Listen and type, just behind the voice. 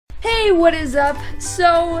Hey, what is up?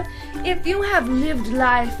 So, if you have lived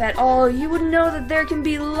life at all, you would know that there can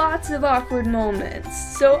be lots of awkward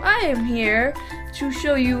moments. So I am here to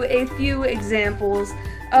show you a few examples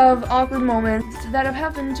of awkward moments that have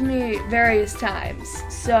happened to me various times.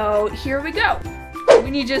 So here we go.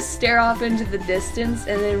 When you just stare off into the distance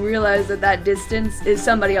and then realize that that distance is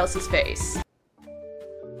somebody else's face.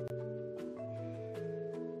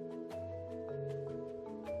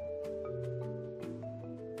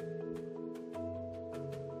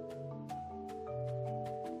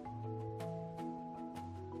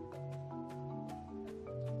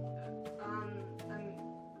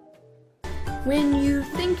 When you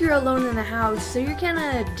think you're alone in the house, so you're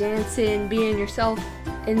kinda dancing, being yourself,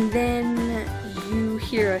 and then you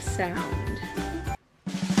hear a sound.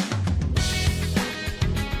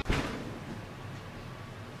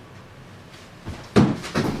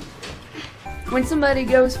 When somebody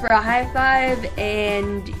goes for a high five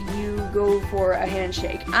and you go for a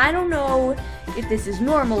handshake. I don't know if this is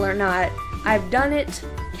normal or not. I've done it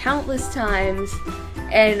countless times,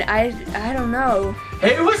 and I don't know.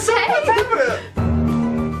 Hey, what's up? What's happening?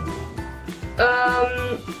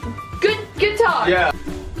 Good talk. Yeah.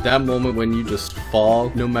 That moment when you just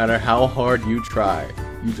fall, no matter how hard you try,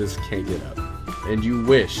 you just can't get up. And you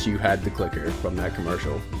wish you had the clicker from that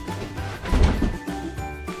commercial.